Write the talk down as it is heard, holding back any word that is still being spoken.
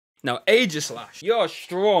Now, Aegislash, you're a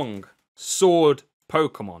strong sword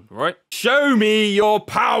Pokemon, right? Show me your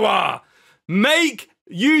power! Make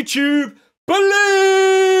YouTube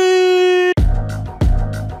believe!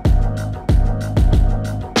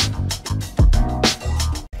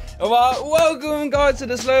 Alright, welcome guys to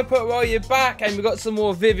the Slowpoke. Well, you're back and we've got some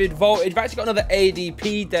more Vivid Voltage. We've actually got another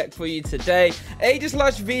ADP deck for you today.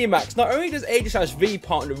 Aegislash VMAX. Not only does Aegislash V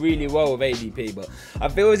partner really well with ADP, but I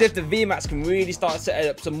feel as if the VMAX can really start setting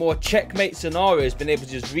up some more checkmate scenarios, being able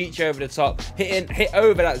to just reach over the top, hit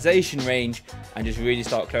over that Zacian range, and just really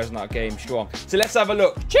start closing that game strong. So let's have a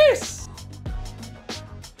look. Cheers!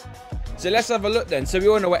 So let's have a look then. So we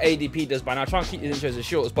all know what ADP does by now. Try and keep these intros as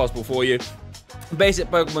short as possible for you.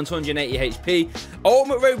 Basic Pokemon 280 HP.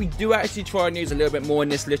 Ultimate Ray we do actually try and use a little bit more in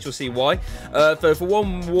this list, you'll see why. So for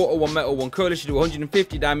 1 water, 1 metal, 1 colorless, you do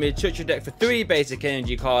 150 damage, touch your deck for 3 basic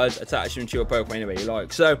energy cards, attach them to your Pokemon any way you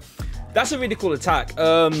like. So that's a really cool attack.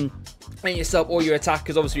 And yourself or your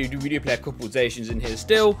attackers, obviously we do play a couple of Zacians in here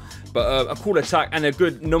still, but a cool attack and a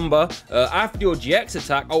good number. After your GX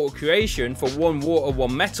attack, Ultra Creation, for 1 water,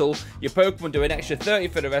 1 metal, your Pokemon do an extra 30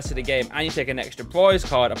 for the rest of the game, and you take an extra prize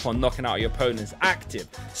card upon knocking out your opponent's active.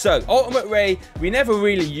 So Ultimate Ray, we never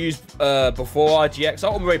really used before our GX.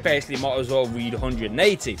 Ultimate Ray basically might as well read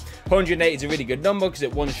 180. 180 is a really good number because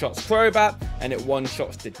it one-shots Crobat and it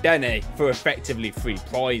one-shots Dedenne for effectively 3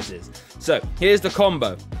 prizes. So here's the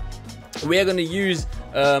combo. We are going to use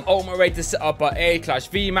Ultimate Ray to set up our Aegislash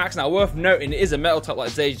VMAX. Now, worth noting, it is a metal type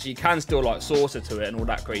like Zacian, so you can still like Saucer to it and all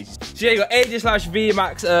that crazy. So yeah, you got Aegislash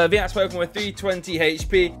VMAX, VMAX Pokemon with 320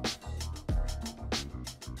 HP.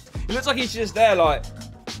 It looks like he's just there like,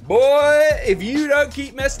 boy, if you don't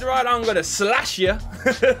keep messing around, I'm going to slash you.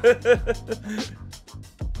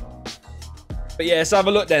 But yeah, let's have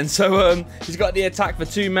a look then. So he's got the attack for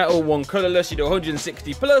 2 metal, 1 colorless. You do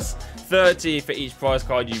 160 plus 30 for each prize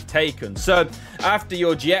card you've taken. So after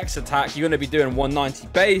your GX attack, you're going to be doing 190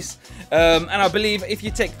 base. And I believe if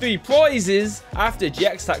you take 3 prizes after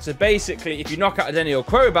GX attack, so basically if you knock out Dedenne or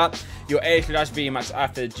Crobat, your Aegislash VMAX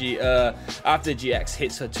after GX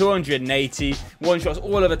hits for 280, one-shots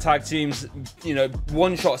all of the tag teams, you know,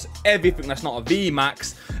 one-shots everything that's not a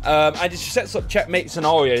VMAX, and it just sets up checkmate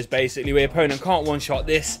scenarios basically where your opponent can't one-shot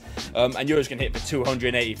this, and you're just going to hit for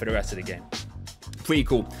 280 for the rest of the game. Pretty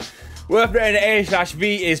cool. Worth noting that Aegislash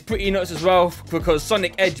V is pretty nuts as well, because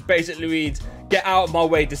Sonic Edge basically reads, get out of my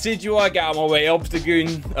way Decidueye, get out of my way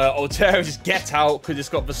Obstagoon, Altera, just get out, because it's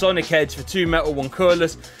got the Sonic Edge for 2 metal, 1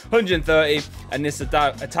 colorless, 130, and this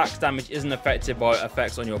attack's damage isn't affected by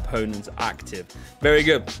effects on your opponent's active. Very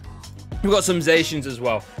good. We've got some Zacians as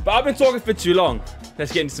well, but I've been talking for too long.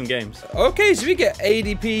 Let's get into some games. Okay, so we get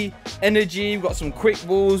ADP Energy, we've got some Quick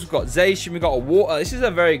Balls, we've got Zacian, we've got a Water. This is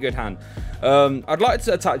a very good hand. I'd like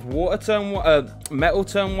to attach Water turn 1, Metal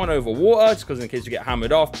turn 1 over Water, just because in case you get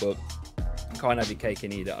hammered off, but can't have your cake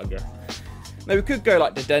and eat it, I guess. Now we could go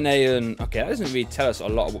like the Dedenne and okay, that doesn't really tell us a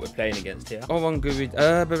lot of what we're playing against here. Oh, one good.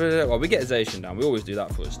 Well, we get Zacian down. We always do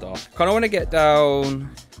that for a start. Kind of want to get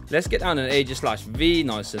down. Let's get down an Aegislash V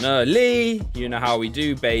nice and early. You know how we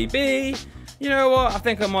do, baby. You know what? I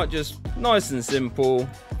think I might just nice and simple.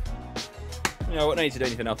 You know what? No need to do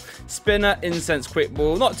anything else. Spinner, Incense, Quick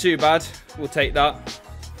Ball. Not too bad. We'll take that.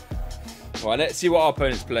 All right, let's see what our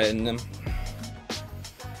opponent's playing them.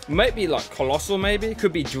 Might be like Colossal, maybe.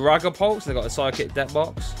 Could be Dragapult. They've got a Psychic deck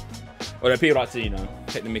box. Or people like to, you know,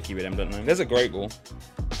 take the mickey with them, don't they? There's a Great Ball.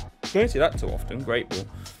 Don't see that too often. Great Ball.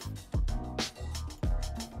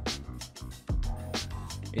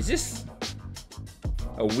 Is this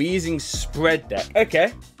a Wheezing Spread deck?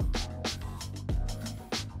 Okay.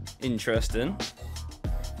 Interesting.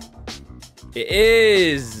 It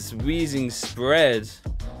is Wheezing Spread.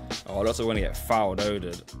 Oh, that's going to get foul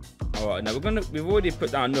loaded. All right, now we've already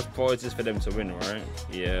put down enough prizes for them to win, right?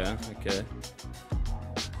 Yeah. Okay.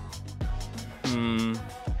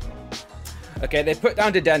 Okay, they put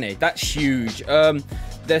down Dedenne. That's huge.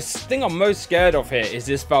 The thing I'm most scared of here is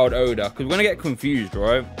this fouled odor, because we're going to get confused,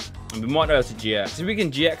 right? And we might know how to GX. If we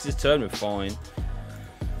can GX this turn, we're fine.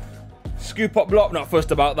 Scoop up block, not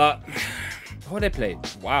fussed about that. What they played?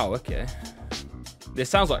 Wow, okay. This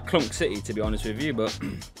sounds like Clunk City, to be honest with you, but...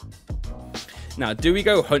 Now, do we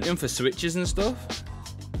go hunting for switches and stuff?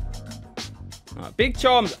 Right, Big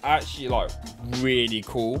Charm's actually, like, really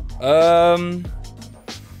cool. Well,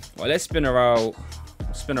 let's spin her out.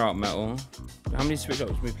 Spin her out Metal. How many switch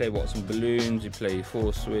ups? We play, what, some balloons. We play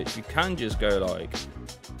 4 switch. We can just go, like...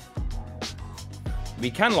 We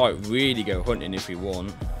can, like, really go hunting if we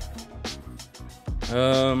want.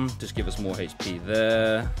 Just give us more HP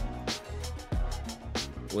there.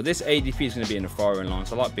 Well, this ADP is going to be in the firing line,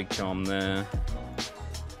 so I like Big Charm there.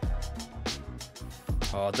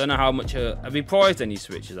 Oh, I don't know how much. Have we prized any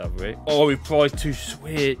switches, have we? Oh, we prized 2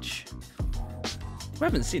 switch. We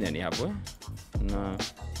haven't seen any, have we? No.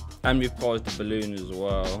 And we've prized the balloon as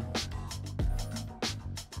well.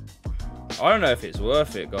 I don't know if it's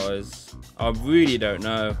worth it, guys. I really don't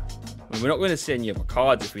know. I mean, we're not going to see any other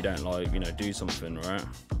cards if we don't, like, you know, do something, right?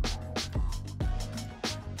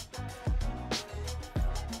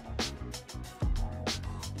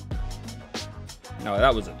 No,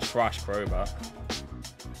 that was a trash Crobat.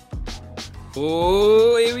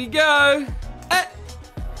 Oh, here we go.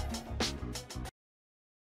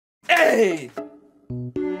 Hey!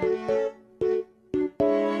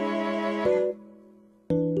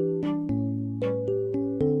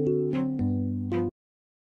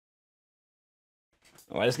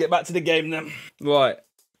 Alright, let's get back to the game then. Right.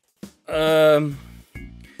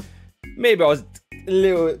 Maybe I was a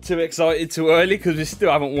little bit too excited too early because we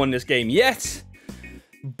still haven't won this game yet.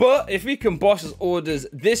 But if we can boss orders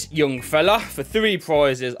this young fella for 3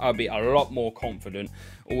 prizes, I'll be a lot more confident.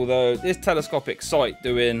 Although this telescopic sight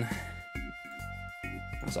doing...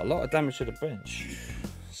 That's a lot of damage to the bench.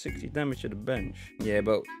 60 damage to the bench. Yeah,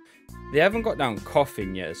 but they haven't got down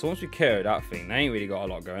coughing yet. So once we carry that thing, they ain't really got a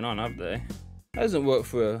lot going on, have they? That doesn't work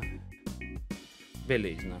for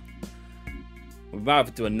Billy's, no. We might have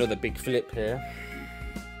to do another big flip here.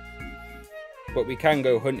 But we can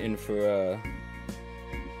go hunting for...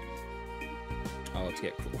 Oh, to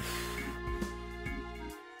get...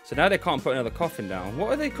 So now they can't put another coffin down.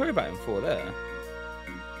 What are they Crobating for there?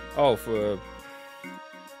 Oh, for...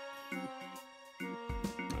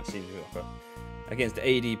 I see. Against the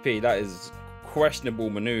ADP, that is questionable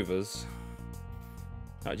maneuvers.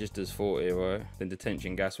 That just does 40, right? Then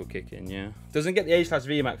detention gas will kick in, yeah. Doesn't get the Aegislash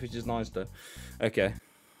VMAX, which is nice though. Okay.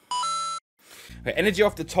 Okay, energy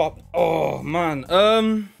off the top. Oh man.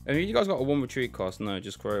 Have you guys got a 1 retreat cost? No,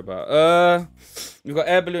 just Crobat. We've got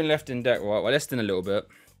Air Balloon left in deck, right? Well, less than a little bit.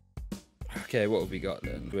 Okay, what have we got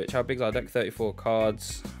then? Which, how big is our deck? 34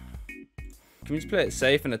 cards. Can we just play it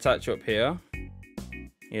safe and attach up here?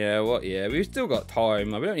 Yeah, what? Yeah, we've still got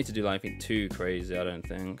time. We don't need to do like anything too crazy, I don't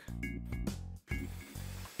think.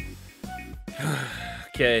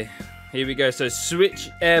 Okay, here we go. So switch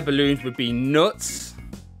air balloons would be nuts.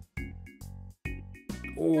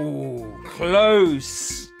 Oh,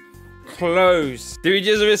 close. Close. Do we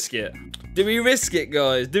just risk it? Do we risk it,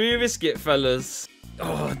 guys? Do we risk it, fellas?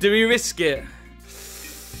 Oh, do we risk it?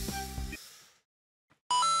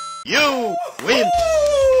 You win.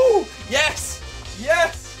 Ooh, yes.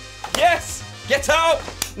 Yes. Yes. Get out.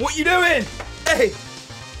 What you doing? Hey.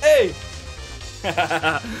 Hey.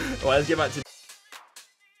 Right, let's get back to...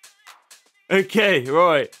 Okay,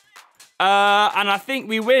 right. And I think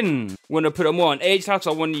we win. Want to put them on Aegislash.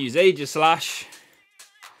 I want to use Aegislash.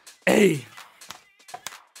 Hey.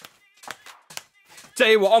 Tell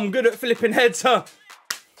you what, I'm good at flipping heads, huh?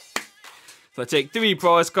 So I take 3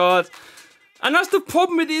 prize cards. And that's the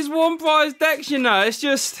problem with these 1 prize decks, you know. It's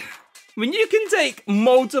just, when you can take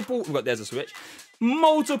multiple... Look, there's a switch.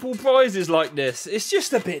 Multiple prizes like this. It's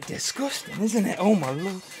just a bit disgusting, isn't it? Oh, my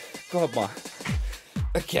Lord. God, my...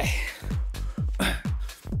 Okay.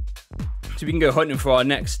 So we can go hunting for our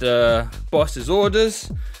next boss's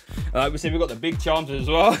orders. Like we said, we've got the big charms as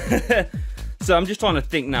well. So I'm just trying to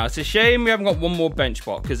think now. It's a shame we haven't got 1 more bench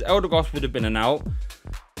spot because Eldegoss would have been an out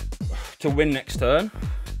to win next turn.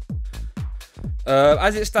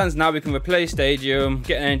 As it stands now, we can replace Stadium,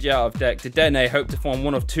 get energy out of deck. Dedenne, hope to find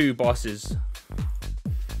 1 of 2 bosses.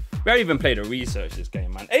 We haven't even played a research this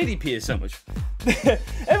game, man. ADP is so much.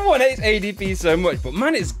 Everyone hates ADP so much, but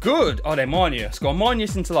man, it's good. Oh, they're Manius. Go on,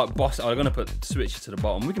 Manius into like boss. Oh, they're gonna put switches to the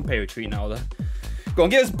bottom. We can pay retreat now though. Go on,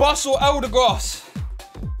 get us boss or Eldegoss.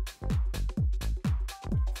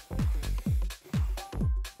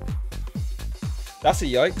 That's a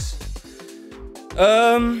yikes.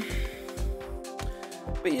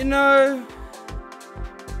 But you know,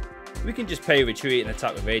 we can just pay retreat and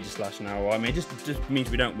attack with Aegislash now. Right? I mean, it just means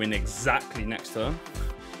we don't win exactly next turn.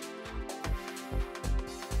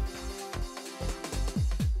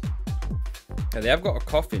 Yeah, they have got a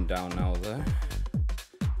coffin down now, though.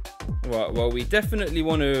 Right, well, we definitely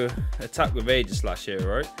want to attack with Aegislash here,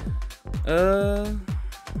 right?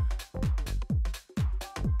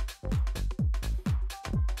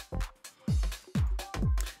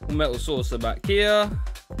 Metal Saucer back here.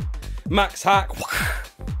 Max hack.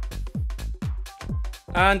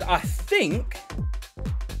 And I think...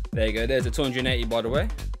 There you go, there's a 280, by the way.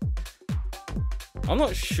 I'm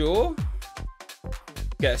not sure.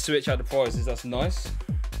 Get a switch out of the prizes, that's nice.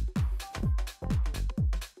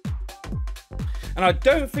 And I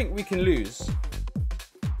don't think we can lose.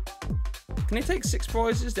 Can they take 6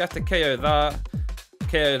 prizes? They have to KO that,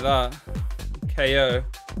 KO that. KO.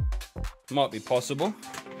 Might be possible.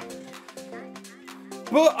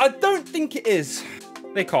 But I don't think it is.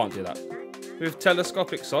 They can't do that. With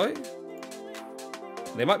telescopic sight?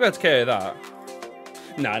 They might be able to KO that.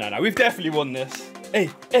 No, no, no. We've definitely won this. Hey,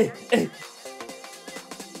 hey, hey.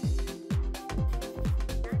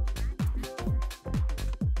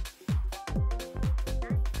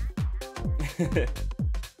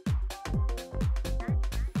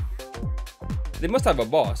 They must have a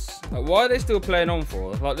boss. Like, why are they still playing on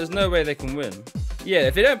for? Like, there's no way they can win. Yeah,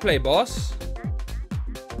 if they don't play boss,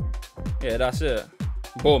 yeah, that's it.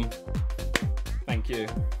 Boom. Thank you.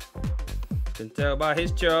 Can tell by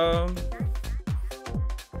his charm.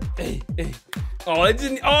 Hey, hey. Oh, it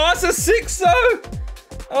didn't. Oh, that's a 6-0.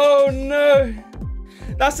 Oh no.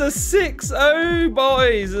 That's a 6-0,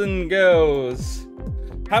 boys and girls.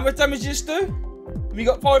 How much damage did you do? We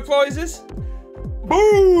got 5 prizes.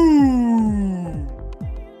 Boom.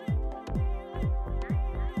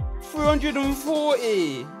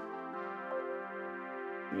 340.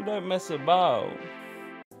 You don't mess about.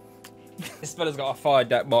 This fella's got a fire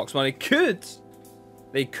deck box, man. They could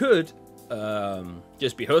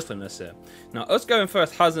just be hustling us here. Now, us going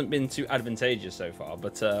first hasn't been too advantageous so far,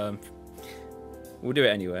 but we'll do it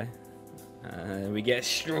anyway. We get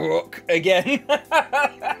struck again.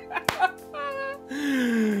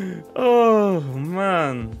 Oh,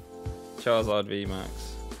 man. Charizard VMAX.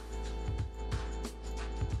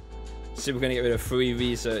 See, we're going to get rid of 3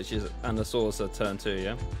 researches and the Saucer turn 2,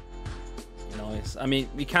 yeah? Nice. I mean,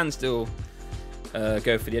 we can still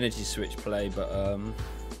go for the Energy Switch play, but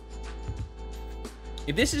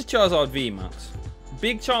if this is Charizard VMAX,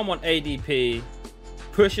 Big Charm on ADP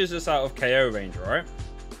pushes us out of KO range, right?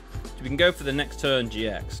 So we can go for the next turn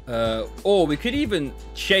GX. Or we could even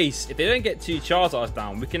chase. If they don't get 2 Charizards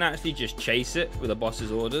down, we can actually just chase it with the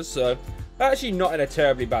boss's orders. So actually not in a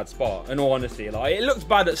terribly bad spot, in all honesty. Like, it looks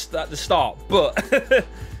bad at the start, but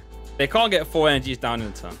they can't get 4 energies down in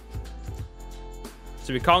a turn.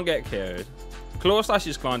 So we can't get KO'd. Claw Slash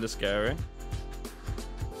is kind of scary.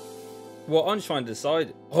 What I'm trying to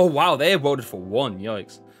decide. Oh wow, they have rolled for 1.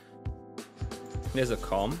 Yikes. There's a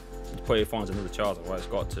com. It probably finds another Charizard. Right, it's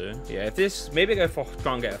got to. Yeah, if this, maybe go for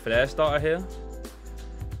try and get a Flare Starter here.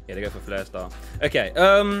 Yeah, they go for Flare Starter. Okay,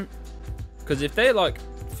 because if they like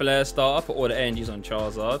Flare Starter, put all the energies on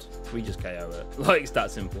Charizard, we just KO it. Like, it's that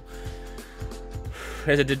simple.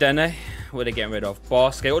 There's a Dedenne. What are they getting rid of?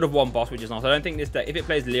 Boss. They would have 1 boss, which is nice. I don't think this deck, if it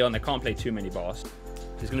plays Leon, they can't play too many boss.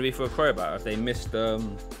 It's going to be for a Crobat if they missed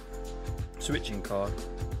switching card.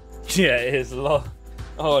 Yeah, it is a lot.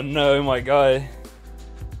 Oh no, my guy.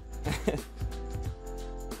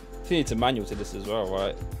 You need to manual to this as well,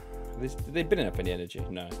 right? Did they building up any energy?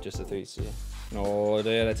 No, just a 3C. Oh,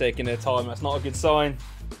 they're taking their time. That's not a good sign.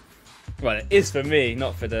 Well, it is for me,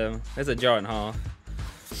 not for them. There's a giant half.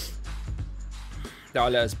 That'll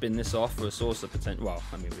let us spin this off for a Saucer potential. Well,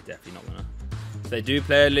 I mean, we're definitely not gonna. If they do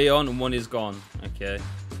play a Leon and 1 is gone. Okay,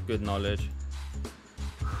 good knowledge.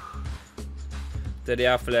 Did they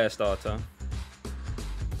have Flare Starter?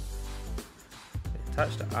 They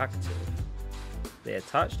attached to active. They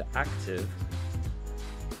attached to active.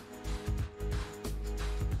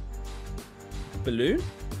 Balloon?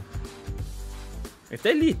 If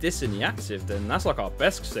they leave this in the active, then that's like our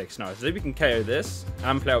best case scenario. So we can KO this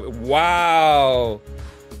and play with. Wow.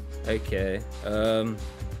 Okay.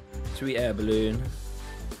 Sweet Air Balloon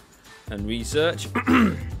and research.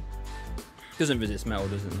 Doesn't resist metal,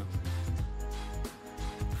 doesn't it?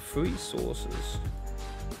 3 sources.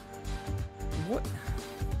 What?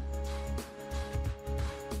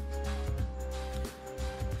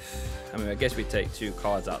 I mean, I guess we take 2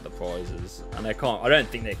 cards out of the prizes, and they can't. I don't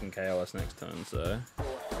think they can KO us next turn, so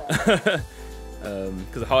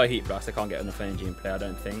because of high heat blast, they can't get enough energy in play. I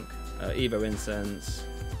don't think. Evolution Incense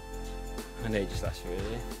and Aegislash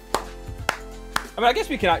really. I mean, I guess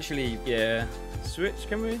we can actually, yeah, switch.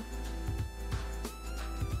 Can we?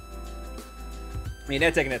 I mean,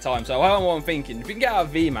 they're taking their time, so what I'm thinking, if we can get out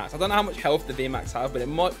of VMAX, I don't know how much health the VMAX have, but it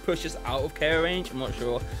might push us out of KO range. I'm not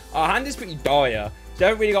sure. Our hand is pretty dire. They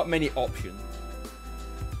haven't really got many options.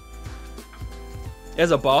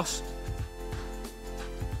 There's a boss.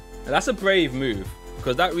 Now that's a brave move,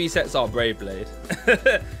 because that resets our Brave Blade.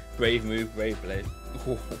 Brave move, Brave Blade.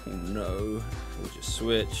 Oh no. We'll just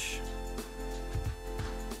switch.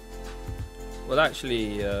 Well,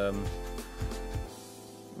 actually, ooh,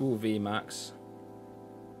 VMAX.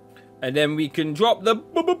 And then we can drop the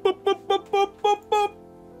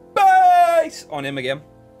base on him again.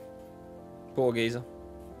 Poor geezer.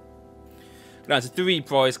 Down to 3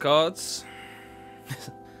 prize cards.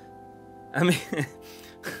 I mean,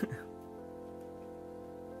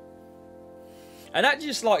 And that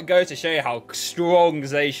just like goes to show you how strong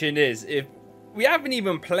Zacian is. If we haven't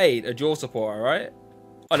even played a dual supporter, right?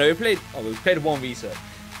 Oh no, we played one research.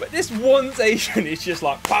 But this one Zacian is just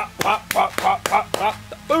like pop, pop, pop, pop, pop, pop,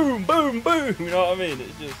 boom, boom, boom. You know what I mean?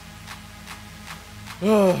 It's just,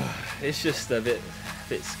 oh, it's just a bit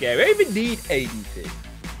scary. I even need ADP.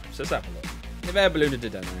 So let's have a look. If Air Balloon and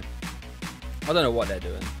Dedenne. I don't know what they're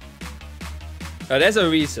doing. Oh, there's a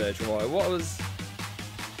research. Right? What was?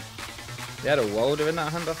 They had a welder in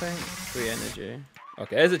that hand, I think. XYEnergy.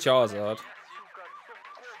 Okay, there's a Charizard.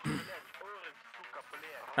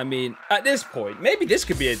 I mean, at this point, maybe this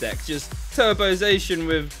could be a deck. Just turbozation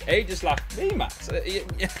with Aegislash VMAX.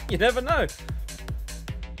 You never know.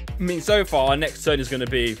 I mean, so far, our next turn is going to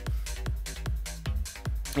be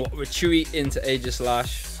what, retreat into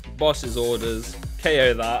Aegislash, boss's orders,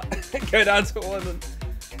 KO that, go down to 1. And,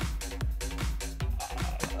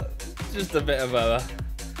 just a bit of a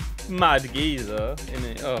mad geezer,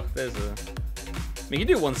 innit? Oh, there's a. I mean, you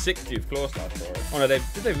do 160 with Claw Slash, right? Oh no, did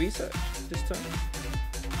they research this turn?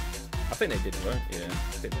 I think they did, right? Yeah,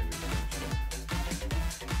 I think they researched.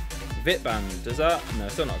 Vit Band, does that? No,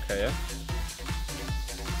 still not KO.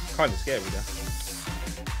 Kind of scary, though.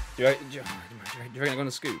 Do you reckon I'm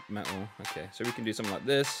gonna scoop metal? Okay, so we can do something like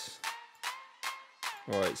this.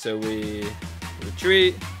 Right, so we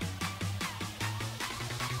retreat.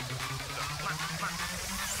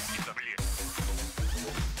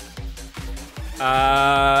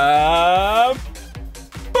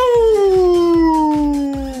 Boom!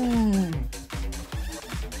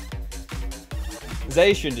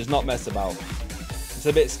 Zacian does not mess about. It's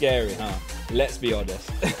a bit scary, huh? Let's be honest.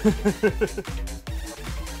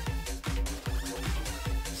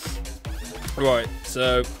 Right,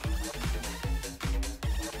 so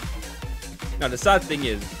now the sad thing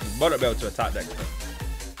is, you might not be able to attack next turn.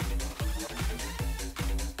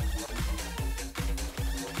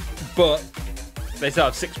 But they still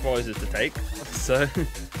have 6 prizes to take, so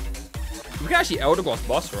we can actually Eldegoss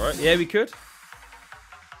boss, right? Yeah, we could.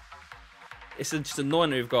 It's just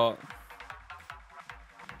annoying that we've got.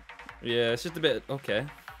 Yeah, it's just a bit okay.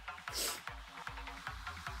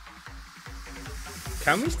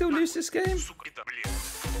 Can we still lose this game? I'm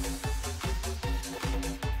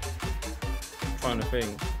trying to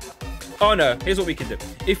think. Oh no, here's what we can do.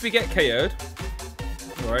 If we get KO'd,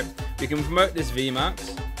 right, we can promote this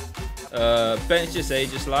VMAX. Bench this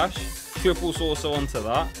Aegislash, triple Saucer onto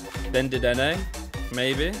that, then Dedenne,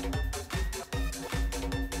 maybe.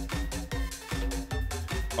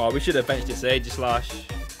 Oh, we should have benched this Aegislash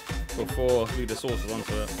before we the Saucers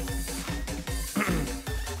onto it.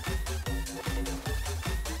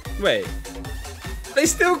 Wait, they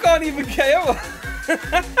still can't even KO.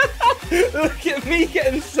 Look at me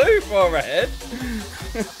getting so far ahead.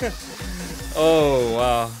 Oh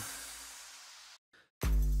wow.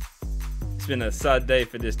 It's been a sad day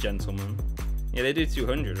for this gentleman. Yeah, they do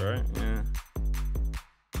 200, right? Yeah.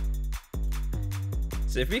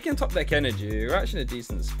 So if we can top deck energy, we're actually in a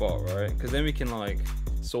decent spot, right? Because then we can like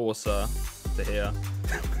saucer to here.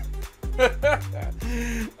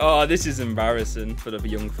 Oh, this is embarrassing for the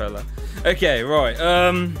young fella. Okay, right.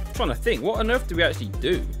 Trying to think. What on earth do we actually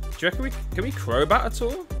do? Do you reckon can we Crobat at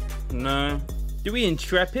all? No. Do we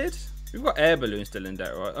Intrepid? We've got Air Balloon still in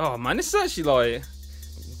deck, right? Oh man, this is actually like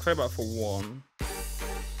Crobat for 1.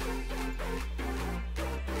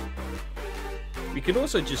 We could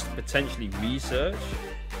also just potentially research.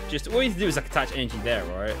 Just all you need to do is like attach energy there,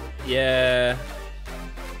 right? Yeah.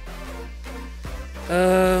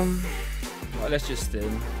 Well, let's just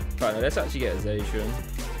right, let's actually get a Zacian.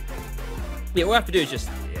 Yeah, what we have to do is just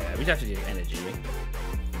we have to do energy.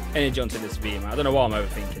 Energy onto this beam. I don't know why I'm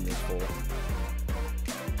overthinking this for.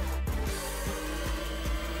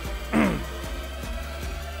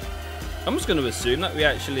 I'm just going to assume that we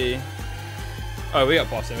actually. Oh, we got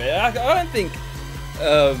Possum here. I don't think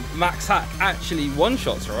Max Hack actually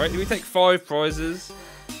one-shots, right? We take 5 prizes.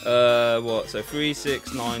 What? So 3,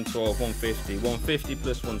 6, 9, 12, 150. 150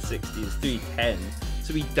 plus 160 is 310.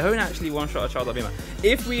 So we don't actually one-shot a child of VMAX.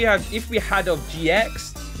 If we had of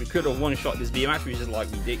GX, we could have one-shot this VMAX, which is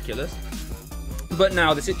like ridiculous. But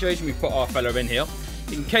now the situation we put our fella in here,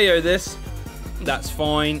 we can KO this. That's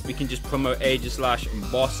fine. We can just promote Aegislash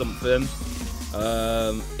and boss something.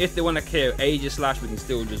 If they want to KO Aegislash, we can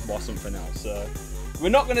still just boss something else. So we're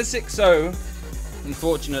not going to 6-0,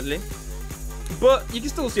 unfortunately. But you can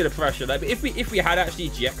still see the pressure there. But if we had actually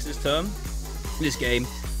GX this turn, this game,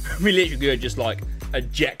 we literally could have just like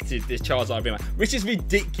ejected this Charizard VMAX, which is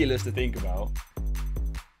ridiculous to think about.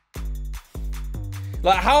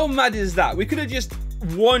 Like, how mad is that? We could have just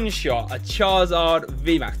one-shot a Charizard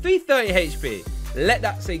VMAX, 330 HP. Let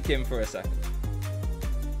that sink in for a second.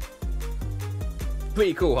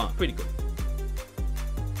 Pretty cool, huh? Pretty cool.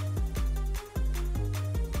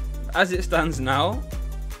 As it stands now,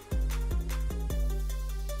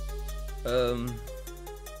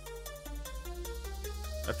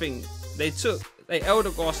 I think they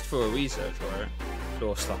Eldegoss for a research, right?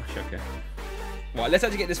 Or slash, okay. Right, let's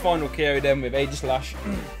actually get this final carry then with Aegislash.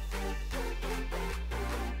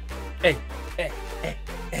 Hey.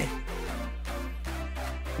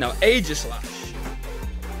 Now, Aegislash,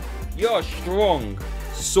 you're a strong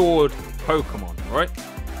sword Pokemon, right?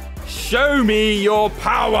 Show me your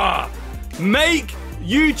power! Make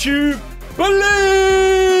YouTube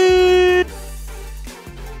believe!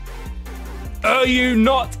 Are you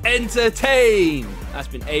not entertained? That's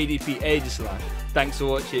been ADP Aegislash. Thanks for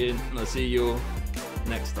watching, and I'll see you all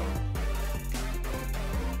next time.